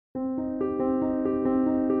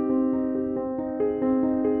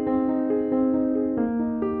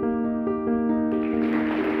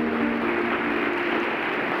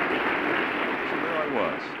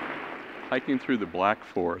hiking through the Black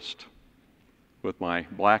Forest with my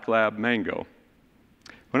black lab Mango,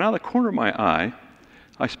 when out of the corner of my eye,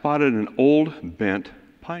 I spotted an old bent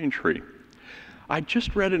pine tree. I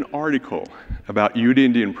just read an article about Ute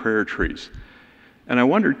Indian prayer trees, and I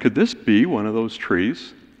wondered, could this be one of those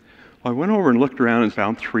trees? Well, I went over and looked around and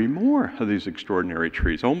found 3 more of these extraordinary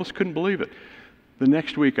trees. I almost couldn't believe it. The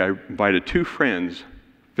next week, I invited 2 friends,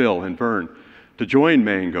 Phil and Vern, to join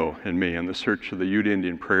Mango and me in the search for the Ute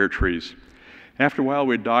Indian prayer trees. After a while,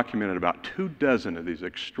 we documented about 24 of these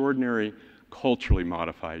extraordinary culturally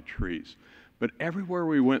modified trees. But everywhere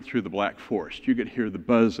we went through the Black Forest, you could hear the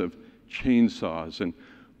buzz of chainsaws and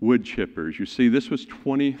wood chippers. You see, this was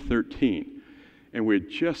 2013, and we had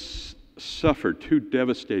just suffered 2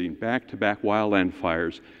 devastating back-to-back wildland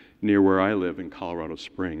fires near where I live in Colorado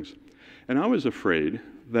Springs. And I was afraid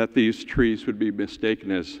that these trees would be mistaken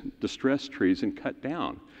as distress trees and cut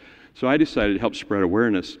down. So I decided to help spread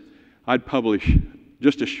awareness. I'd publish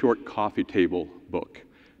just a short coffee table book.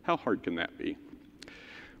 How hard can that be?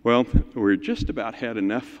 Well, we just about had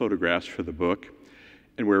enough photographs for the book,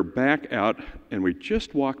 and we're back out, and we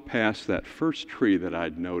just walked past that first tree that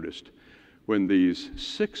I'd noticed when these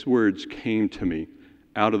 6 words came to me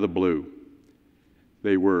out of the blue.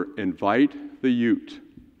 They were, invite the Ute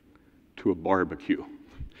to a barbecue.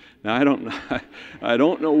 Now, I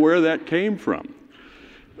don't know where that came from.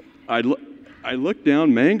 I looked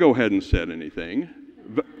down, Mango hadn't said anything.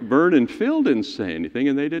 Vern and Phil didn't say anything,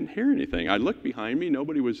 and they didn't hear anything. I looked behind me,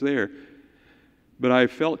 nobody was there. But I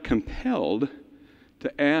felt compelled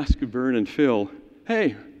to ask Vern and Phil,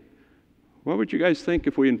 hey, what would you guys think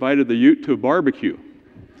if we invited the Ute to a barbecue?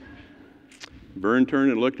 Vern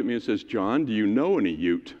turned and looked at me and says, John, do you know any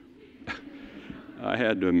Ute? I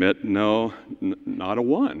had to admit, no, not a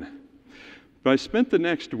one. But I spent the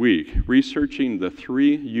next week researching the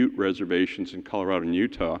 3 Ute reservations in Colorado and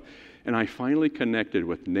Utah, and I finally connected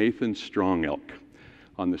with Nathan Strongelk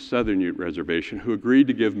on the Southern Ute Reservation, who agreed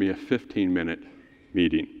to give me a 15-minute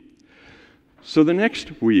meeting. So the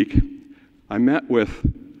next week, I met with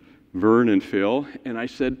Vern and Phil, and I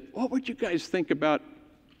said, what would you guys think about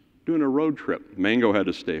doing a road trip? Mango had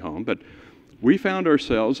to stay home, but we found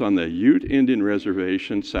ourselves on the Ute Indian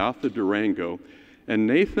Reservation south of Durango, and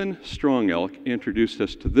Nathan Strongelk introduced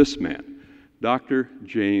us to this man, Dr.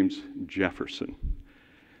 James Jefferson.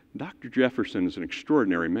 Dr. Jefferson is an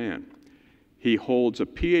extraordinary man. He holds a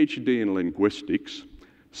PhD in linguistics,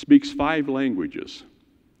 speaks 5 languages,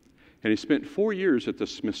 and he spent 4 years at the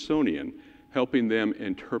Smithsonian helping them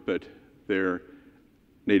interpret their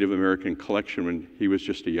Native American collection when he was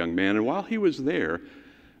just a young man. And while he was there,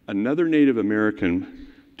 another Native American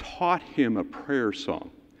taught him a prayer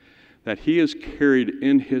song that he has carried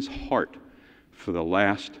in his heart for the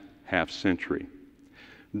last half-century.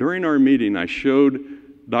 During our meeting, I showed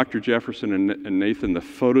Dr. Jefferson and Nathan the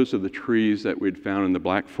photos of the trees that we'd found in the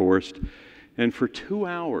Black Forest, and for 2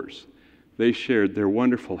 hours, they shared their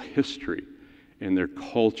wonderful history and their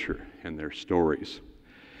culture and their stories.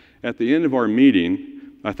 At the end of our meeting,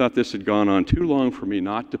 I thought this had gone on too long for me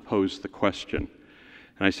not to pose the question.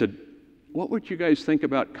 And I said, what would you guys think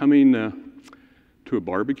about coming to a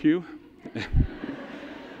barbecue?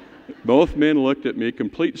 Both men looked at me,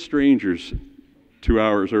 complete strangers 2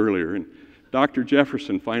 hours earlier, and Dr.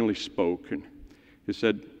 Jefferson finally spoke, and he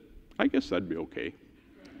said, I guess that'd be okay.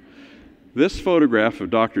 This photograph of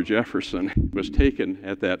Dr. Jefferson was taken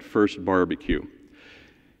at that first barbecue.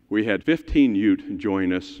 We had 15 Ute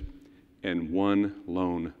join us and 1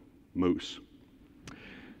 lone moose.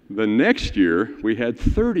 The next year, we had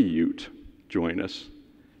 30 Ute join us,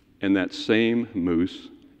 and that same moose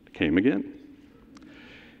came again.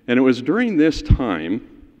 And it was during this time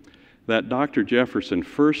that Dr. Jefferson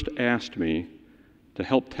first asked me to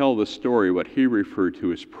help tell the story what he referred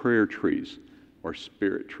to as prayer trees or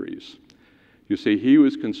spirit trees. You see, he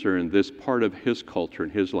was concerned this part of his culture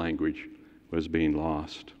and his language was being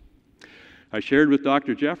lost. I shared with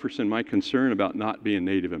Dr. Jefferson my concern about not being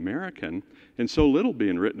Native American and so little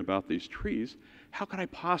being written about these trees. How could I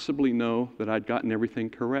possibly know that I'd gotten everything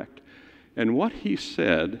correct? And what he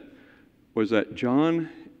said was that, John,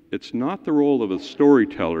 it's not the role of a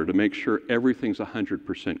storyteller to make sure everything's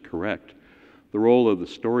 100% correct. The role of the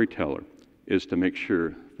storyteller is to make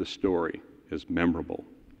sure the story is memorable.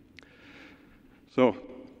 So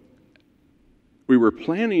we were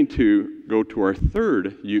planning to go to our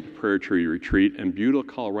 3rd Ute Prayer Tree Retreat in Beulah,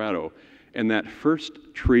 Colorado, and that first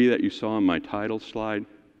tree that you saw on my title slide,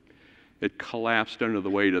 it collapsed under the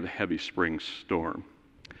weight of the heavy spring storm.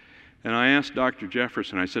 And I asked Dr.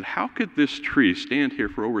 Jefferson, I said, how could this tree stand here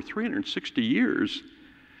for over 360 years,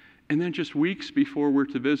 and then just weeks before we're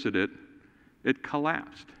to visit it, it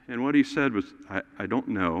collapsed. And what he said was, I don't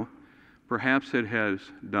know. Perhaps it has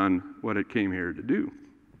done what it came here to do.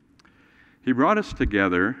 He brought us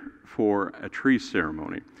together for a tree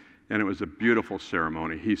ceremony, and it was a beautiful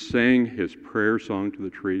ceremony. He sang his prayer song to the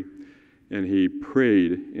tree, and he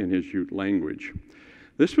prayed in his Ute language.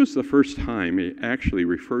 This was the first time he actually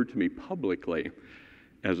referred to me publicly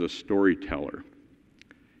as a storyteller.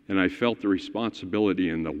 And I felt the responsibility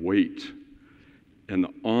and the weight and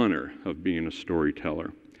the honor of being a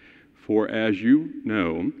storyteller. For as you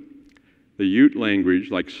know, the Ute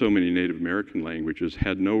language, like so many Native American languages,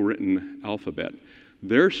 had no written alphabet.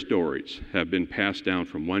 Their stories have been passed down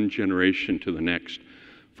from one generation to the next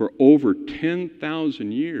for over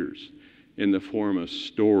 10,000 years in the form of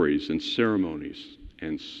stories and ceremonies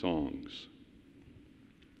and songs.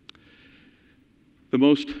 The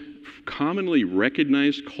most commonly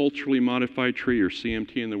recognized culturally modified tree, or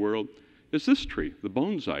CMT, in the world is this tree, the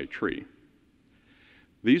bonsai tree.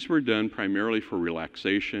 These were done primarily for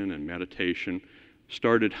relaxation and meditation,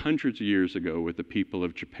 started hundreds of years ago with the people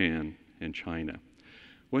of Japan and China.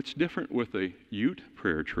 What's different with the Ute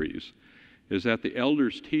prayer trees is that the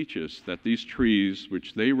elders teach us that these trees,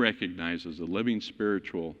 which they recognize as a living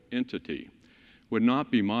spiritual entity, would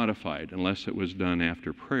not be modified unless it was done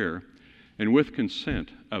after prayer and with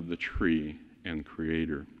consent of the tree and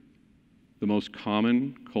creator. The most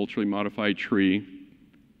common culturally modified tree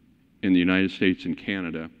in the United States and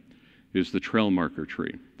Canada is the trail marker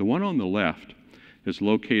tree. The one on the left is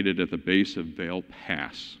located at the base of Vail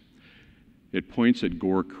Pass. It points at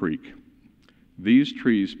Gore Creek. These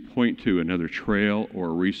trees point to another trail or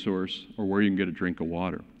a resource or where you can get a drink of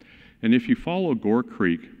water. And if you follow Gore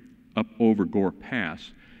Creek up over Gore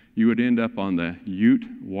Pass, you would end up on the Ute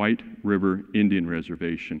White River Indian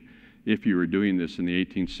Reservation if you were doing this in the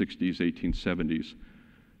 1860s, 1870s.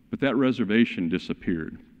 But that reservation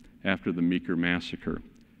disappeared after the Meeker Massacre.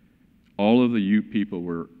 All of the Ute people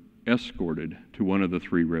were escorted to one of the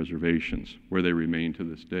three reservations, where they remain to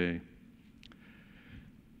this day.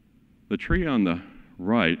 The tree on the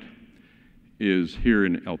right is here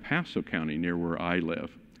in El Paso County, near where I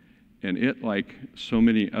live. And it, like so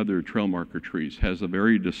many other trail marker trees, has a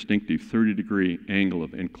very distinctive 30-degree angle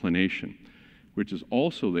of inclination, which is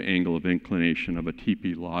also the angle of inclination of a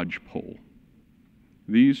teepee lodge pole.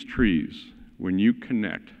 These trees, when you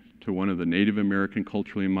connect to one of the Native American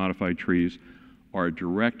culturally modified trees, are a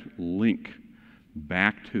direct link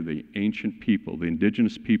back to the ancient people, the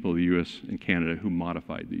indigenous people of the U.S. and Canada who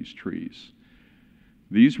modified these trees.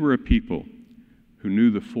 These were a people who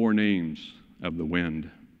knew the four names of the wind.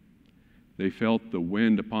 They felt the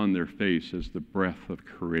wind upon their face as the breath of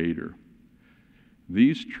Creator.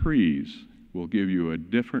 These trees will give you a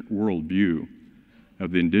different worldview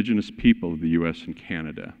of the indigenous people of the U.S. and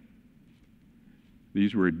Canada.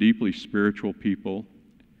 These were a deeply spiritual people,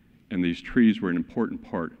 and these trees were an important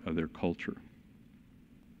part of their culture.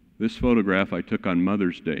 This photograph I took on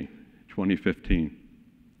Mother's Day, 2015.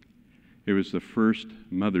 It was the first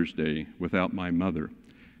Mother's Day without my mother.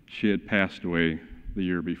 She had passed away the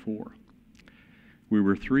year before. We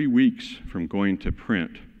were 3 weeks from going to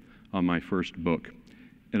print on my first book,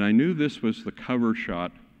 and I knew this was the cover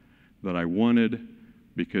shot that I wanted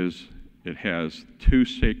because it has two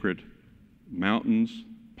sacred mountains,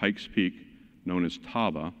 Pikes Peak, known as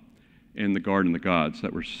Taba, and the Garden of the Gods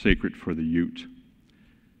that were sacred for the Ute.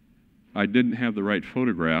 I didn't have the right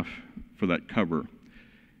photograph for that cover,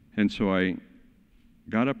 and so I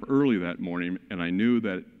got up early that morning and I knew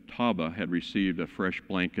that Taba had received a fresh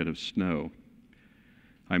blanket of snow.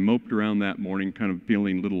 I moped around that morning, kind of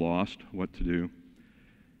feeling a little lost what to do.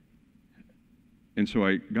 And so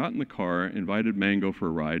I got in the car, invited Mango for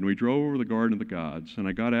a ride, and we drove over the Garden of the Gods. And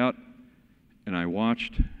I got out and I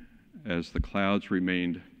watched as the clouds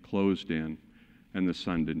remained closed in and the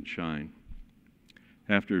sun didn't shine.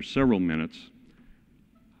 After several minutes,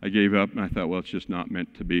 I gave up and I thought, well, it's just not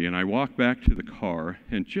meant to be. And I walked back to the car,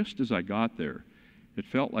 and just as I got there, it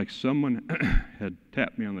felt like someone had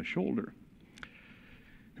tapped me on the shoulder.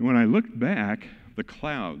 And when I looked back, the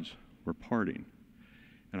clouds were parting.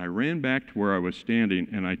 And I ran back to where I was standing,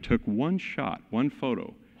 and I took one shot, one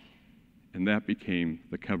photo, and that became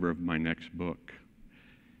the cover of my next book.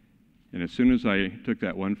 And as soon as I took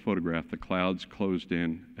that one photograph, the clouds closed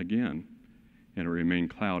in again, and it remained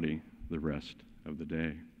cloudy the rest of the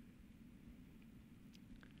day.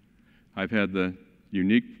 I've had the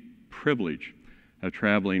unique privilege of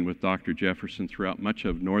traveling with Dr. Jefferson throughout much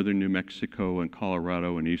of northern New Mexico and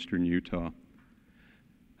Colorado and eastern Utah.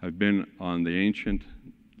 I've been on the ancient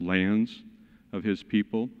lands of his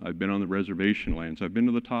people. I've been on the reservation lands. I've been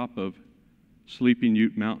to the top of Sleeping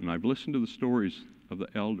Ute Mountain. I've listened to the stories of the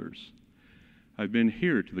elders. I've been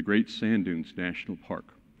here to the Great Sand Dunes National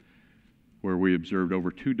Park, where we observed over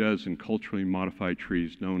 24 culturally modified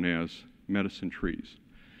trees known as medicine trees.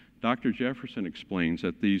 Dr. Jefferson explains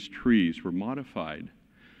that these trees were modified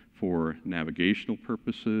for navigational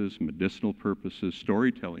purposes, medicinal purposes,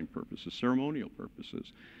 storytelling purposes, ceremonial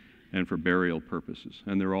purposes, and for burial purposes,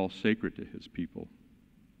 and they're all sacred to his people.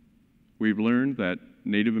 We've learned that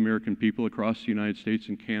Native American people across the United States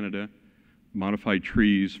and Canada modified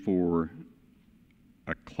trees for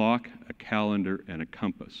a clock, a calendar, and a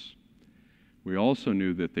compass. We also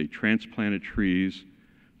knew that they transplanted trees,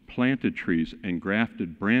 planted trees, and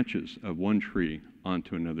grafted branches of one tree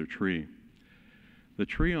onto another tree. The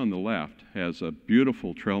tree on the left has a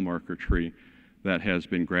beautiful trail marker tree that has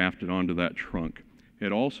been grafted onto that trunk.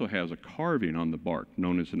 It also has a carving on the bark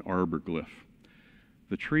known as an arbor glyph.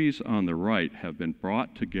 The trees on the right have been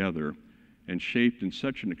brought together and shaped in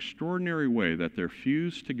such an extraordinary way that they're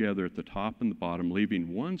fused together at the top and the bottom,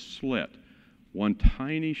 leaving one slit, one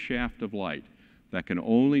tiny shaft of light that can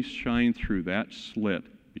only shine through that slit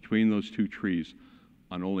between those two trees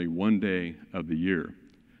on only one day of the year,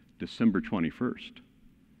 December 21st,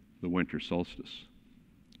 the winter solstice.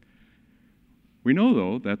 We know,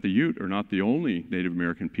 though, that the Ute are not the only Native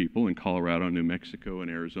American people in Colorado, New Mexico, and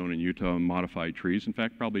Arizona, and Utah modified trees. In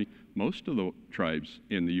fact, probably most of the tribes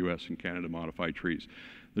in the U.S. and Canada modified trees.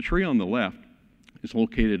 The tree on the left is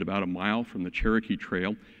located about a mile from the Cherokee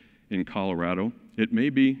Trail in Colorado. It may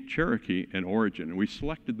be Cherokee in origin, and we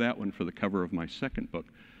selected that one for the cover of my second book.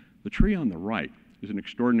 The tree on the right is an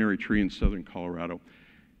extraordinary tree in southern Colorado,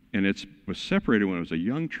 and it was separated when it was a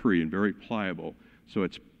young tree and very pliable, so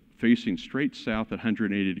it's facing straight south at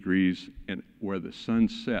 180 degrees, and where the sun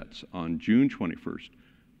sets on June 21st,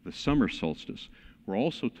 the summer solstice. We're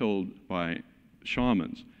also told by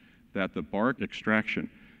shamans that the bark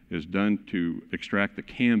extraction is done to extract the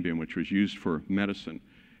cambium, which was used for medicine,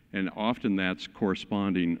 and often that's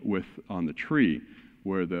corresponding with on the tree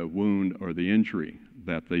where the wound or the injury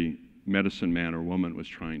that the medicine man or woman was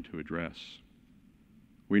trying to address.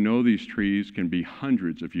 We know these trees can be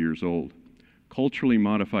hundreds of years old. Culturally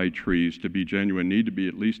modified trees, to be genuine, need to be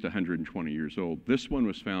at least 120 years old. This one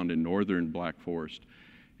was found in northern Black Forest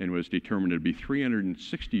and was determined to be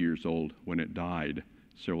 360 years old when it died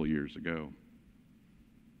several years ago.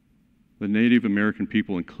 The Native American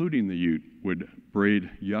people, including the Ute, would braid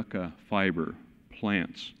yucca fiber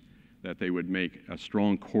plants that they would make a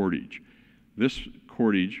strong cordage. This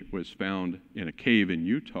cordage was found in a cave in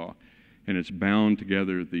Utah, and it's bound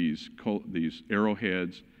together these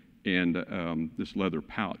arrowheads and this leather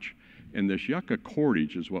pouch. And this yucca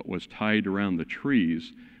cordage is what was tied around the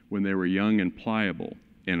trees when they were young and pliable.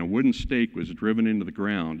 And a wooden stake was driven into the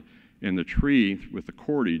ground, and the tree with the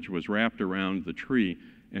cordage was wrapped around the tree,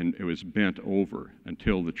 and it was bent over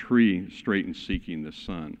until the tree straightened, seeking the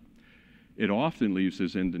sun. It often leaves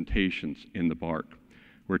these indentations in the bark.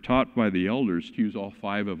 We're taught by the elders to use all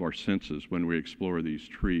 5 of our senses when we explore these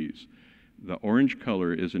trees. The orange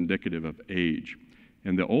color is indicative of age.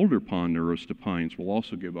 And the older ponderosa pines will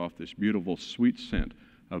also give off this beautiful sweet scent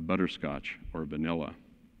of butterscotch or vanilla.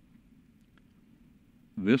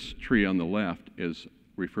 This tree on the left is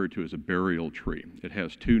referred to as a burial tree. It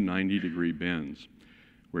has 2 90-degree bends.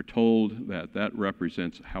 We're told that that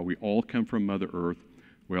represents how we all come from Mother Earth.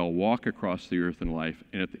 We all walk across the earth in life,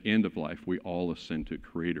 and at the end of life, we all ascend to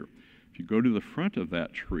Creator. If you go to the front of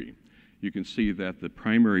that tree, you can see that the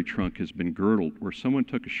primary trunk has been girdled, where someone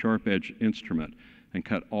took a sharp-edged instrument and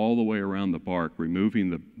cut all the way around the bark, removing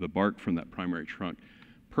the bark from that primary trunk,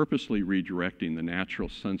 purposely redirecting the natural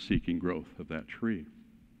sun-seeking growth of that tree.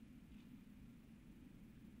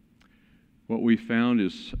 What we found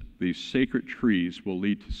is these sacred trees will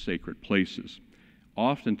lead to sacred places.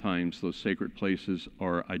 Oftentimes, those sacred places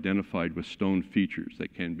are identified with stone features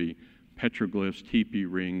that can be petroglyphs, teepee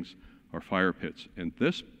rings, or fire pits. In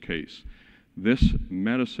this case, this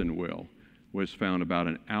medicine well was found about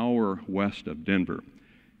an hour west of Denver.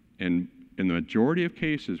 And in the majority of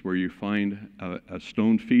cases where you find a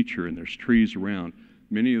stone feature and there's trees around,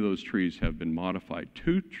 many of those trees have been modified.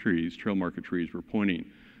 2 trees, trail marker trees, were pointing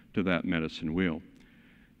to that medicine wheel.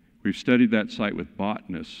 We've studied that site with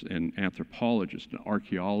botanists and anthropologists and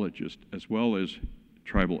archaeologists, as well as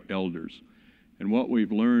tribal elders. And what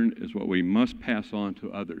we've learned is what we must pass on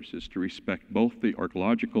to others is to respect both the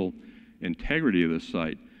archaeological integrity of the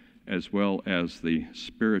site as well as the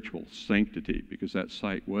spiritual sanctity, because that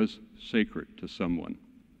site was sacred to someone.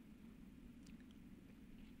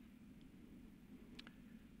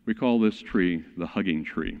 We call this tree the hugging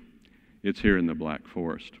tree. It's here in the Black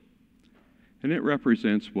Forest. And it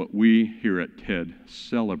represents what we here at TED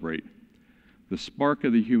celebrate, the spark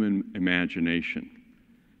of the human imagination,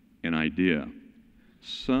 an idea.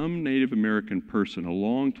 Some Native American person, a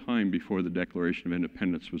long time before the Declaration of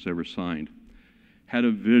Independence was ever signed, had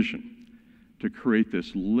a vision to create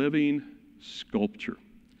this living sculpture.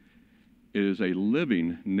 It is a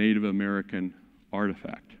living Native American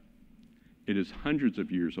artifact. It is hundreds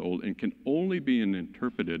of years old and can only be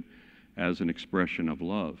interpreted as an expression of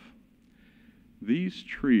love. These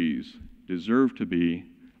trees deserve to be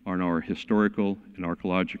on our historical and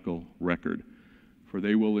archaeological record, for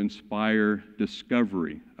they will inspire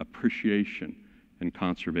discovery, appreciation, and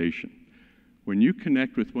conservation. When you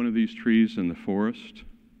connect with one of these trees in the forest,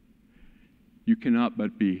 you cannot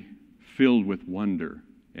but be filled with wonder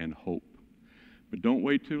and hope. But don't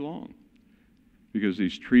wait too long, because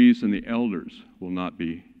these trees and the elders will not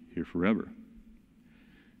be here forever.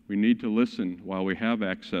 We need to listen while we have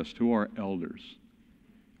access to our elders.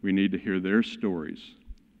 We need to hear their stories,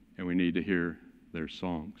 and we need to hear their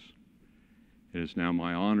songs. It is now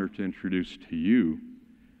my honor to introduce to you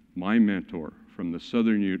my mentor from the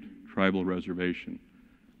Southern Ute Tribal Reservation,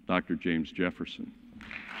 Dr. James Jefferson.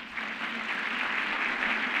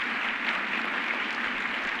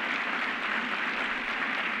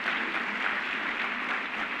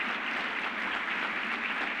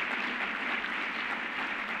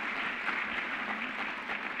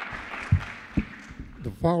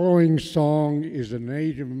 The following song is a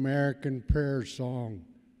Native American prayer song.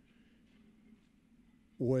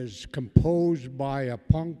 Was composed by a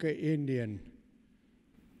Ponca Indian,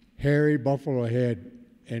 Harry Buffalo Head,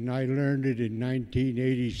 and I learned it in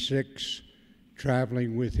 1986,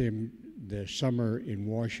 traveling with him the summer in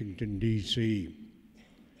Washington, D.C.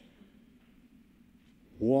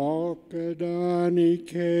 Wakadani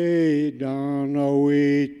ke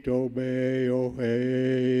danawito beo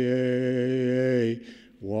hey,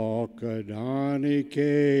 Wakadani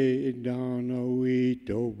ke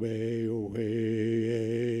danawito beo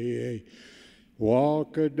hey,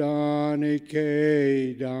 Wakadani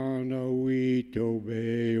ke danawito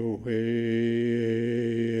beo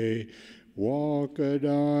hey,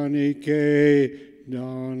 Wakadani ke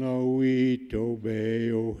danawito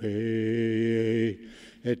beo hey,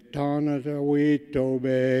 Etana wito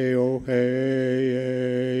beo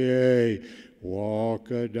hey,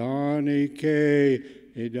 Wakadani ke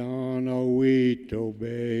Idana wito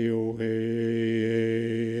beo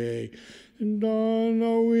hey,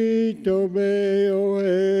 Dana wito beo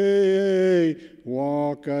hey,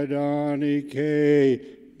 Wakadani ke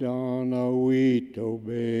Dana wito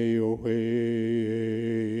beo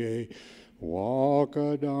hey,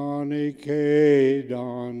 Wakadani ke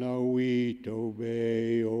Dana wito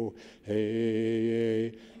beo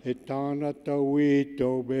hey, Etana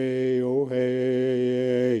wito beo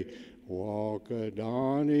hey,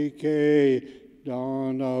 Wakadani ke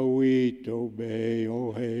Dana wito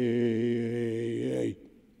beo hey.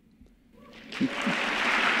 Thank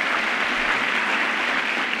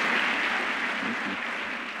you.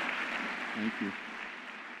 Thank you.